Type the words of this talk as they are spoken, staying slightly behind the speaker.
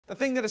The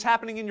thing that is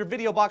happening in your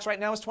video box right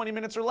now is 20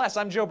 minutes or less.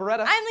 I'm Joe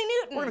Beretta. I'm Lee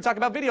Newton. We're gonna talk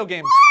about video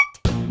games.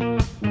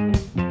 What?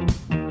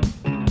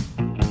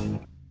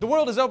 The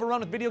world is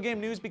overrun with video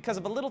game news because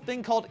of a little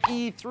thing called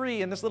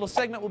E3, and this little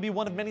segment will be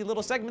one of many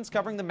little segments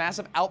covering the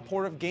massive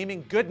outpour of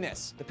gaming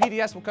goodness. The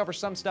PDS will cover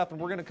some stuff,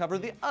 and we're gonna cover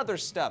the other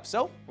stuff.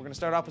 So, we're gonna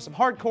start off with some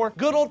hardcore,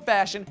 good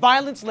old-fashioned,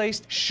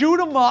 violence-laced, shoot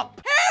 'em up.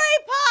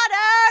 Harry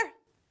Potter!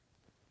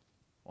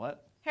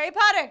 What? Harry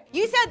Potter.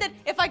 You said that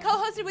if I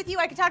co-hosted with you,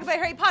 I could talk about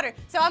Harry Potter.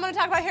 So I'm gonna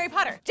talk about Harry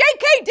Potter.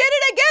 JK did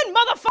it again,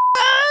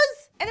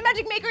 motherfuckers! And the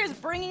Magic Maker is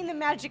bringing the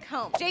magic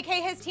home.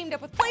 JK has teamed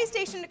up with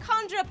PlayStation to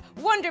conjure up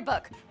Wonder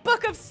Book,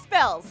 Book of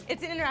Spells.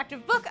 It's an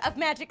interactive book of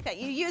magic that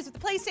you use with the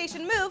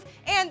PlayStation Move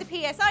and the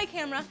PSI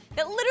camera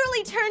that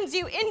literally turns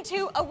you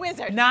into a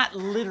wizard. Not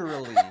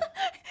literally.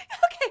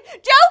 Okay,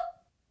 Joe?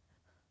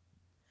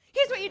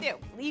 Here's what you do.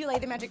 You lay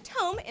the magic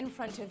tome in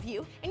front of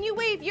you, and you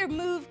wave your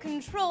Move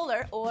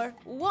controller, or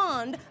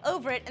wand,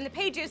 over it, and the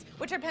pages,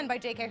 which are penned by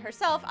JK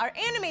herself, are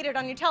animated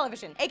on your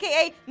television,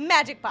 aka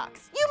Magic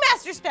Box. You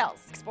master spells,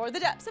 explore the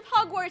depths of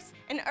Hogwarts,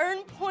 and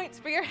earn points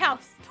for your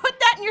house. Put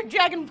that in your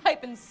dragon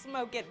pipe and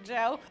smoke it,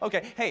 Joe.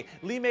 Okay, hey,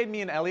 Lee made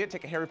me and Elliot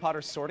take a Harry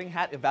Potter sorting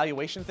hat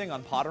evaluation thing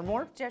on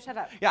Pottermore. Joe, shut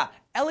up. Yeah,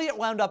 Elliot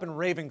wound up in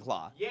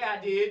Ravenclaw. Yeah,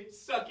 I did.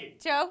 Suck it.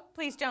 Joe,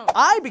 please don't.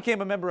 I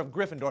became a member of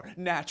Gryffindor,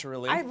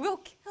 naturally. I will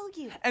kill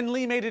you. And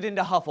Lee made it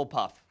into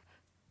Hufflepuff.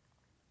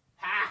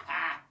 Ha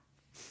ha.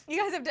 You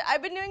guys have,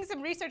 I've been doing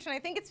some research, and I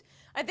think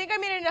I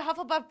made it into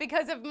Hufflepuff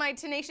because of my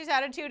tenacious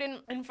attitude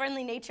and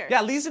friendly nature.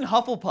 Yeah, Lee's in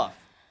Hufflepuff.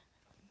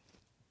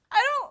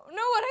 I don't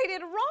know what I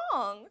did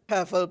wrong.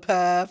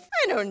 Hufflepuff.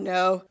 I don't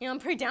know. You know, I'm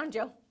pretty down,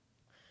 Joe.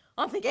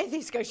 I don't think any of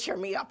these guys cheer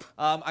me up.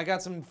 I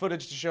got some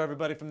footage to show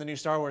everybody from the new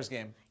Star Wars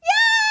game.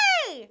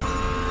 Yay!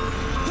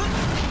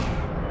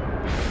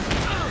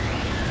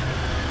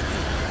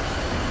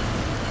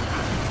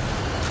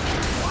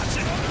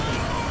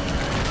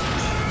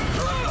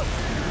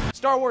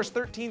 Star Wars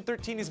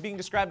 1313 is being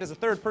described as a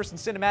third-person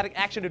cinematic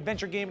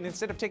action-adventure game, and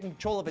instead of taking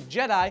control of a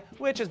Jedi,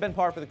 which has been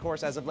par for the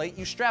course as of late,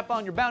 you strap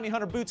on your bounty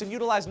hunter boots and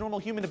utilize normal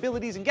human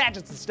abilities and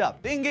gadgets and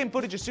stuff. The in-game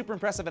footage is super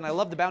impressive, and I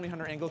love the bounty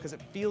hunter angle because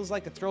it feels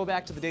like a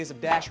throwback to the days of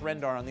Dash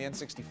Rendar on the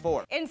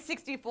N64.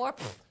 N64?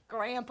 Pfft,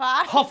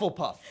 Grandpa.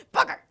 Hufflepuff.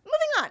 Bugger.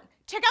 Moving on.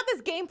 Check out this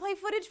gameplay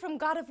footage from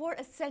God of War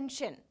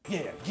Ascension.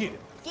 Yeah, get him.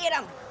 Get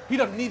him. He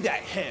doesn't need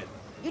that head.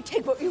 You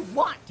take what you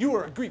want. You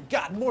are a Greek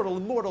god, mortal,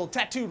 immortal,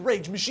 tattooed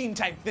rage machine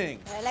type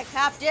thing.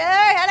 Helicopter,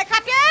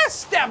 helicopter!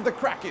 Stab the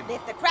Kraken.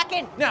 Lift the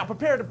Kraken. Now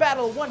prepare to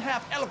battle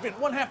one-half elephant,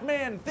 one-half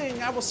man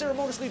thing I will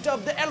ceremoniously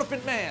dub the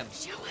Elephant Man.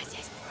 Show us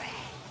his prey.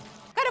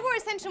 God of War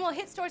Ascension will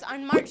hit stores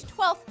on March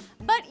 12th,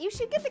 but you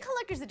should get the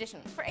collector's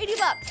edition for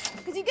 $80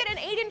 because you get an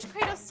 8-inch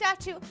Kratos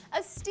statue,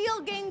 a steel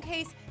game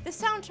case, the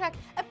soundtrack,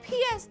 a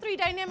PS3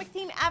 dynamic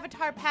theme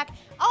avatar pack,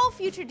 all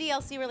future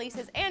DLC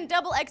releases, and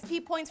double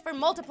XP points for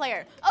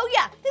multiplayer. Oh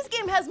yeah, this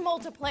game has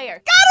multiplayer.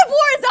 God of War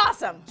is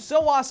awesome!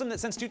 So awesome that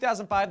since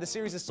 2005, the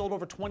series has sold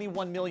over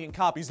 21 million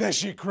copies. That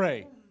shit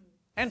cray.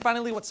 And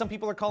finally, what some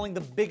people are calling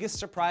the biggest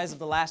surprise of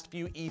the last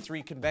few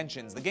E3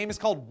 conventions. The game is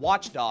called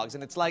Watch Dogs,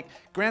 and it's like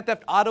Grand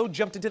Theft Auto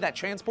jumped into that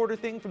transporter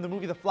thing from the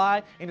movie The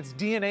Fly, and its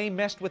DNA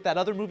meshed with that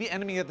other movie,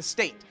 Enemy of the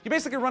State. You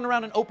basically run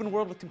around an open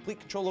world with complete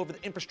control over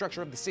the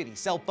infrastructure of the city.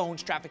 Cell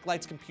phones, traffic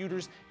lights,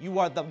 computers. You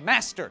are the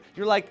master.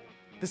 You're like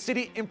the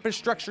city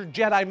infrastructure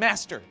Jedi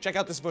master. Check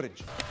out this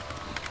footage.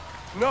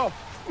 No.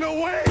 No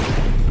way.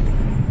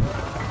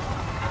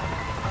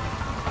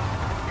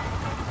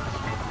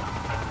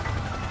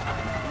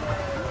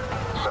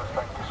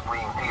 Suspect is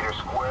fleeing Theater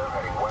Square,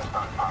 heading west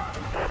on Pine.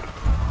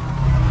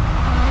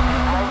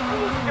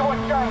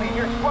 91 Charlie,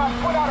 your squad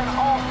put out an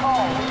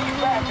all-call. We need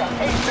backup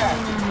ASAP.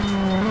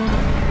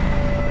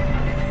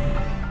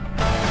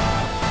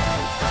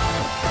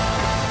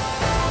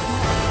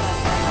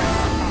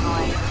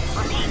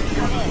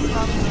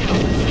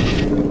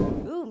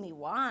 Ooh, me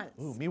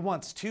wants. Ooh, me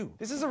wants too.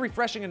 This is a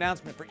refreshing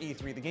announcement for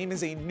E3. The game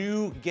is a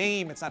new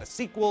game. It's not a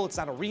sequel, it's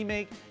not a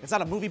remake, it's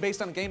not a movie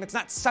based on a game, it's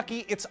not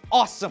sucky, it's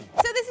awesome.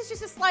 So this is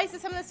just a slice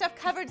of some of the stuff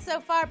covered so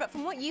far, but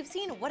from what you've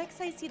seen, what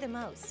excites you the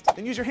most?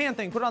 Then use your hand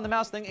thing, put it on the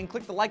mouse thing, and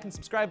click the like and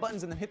subscribe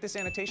buttons, and then hit this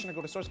annotation or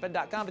go to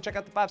SourceFed.com to check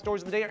out the 5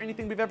 stories of the day or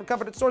anything we've ever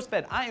covered at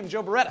SourceFed. I am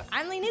Joe Beretta.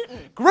 I'm Lee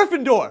Newton.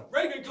 Gryffindor.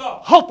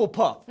 Ravenclaw.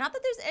 Hufflepuff. Not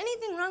that there's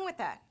anything wrong with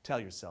that. Tell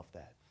yourself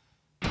that.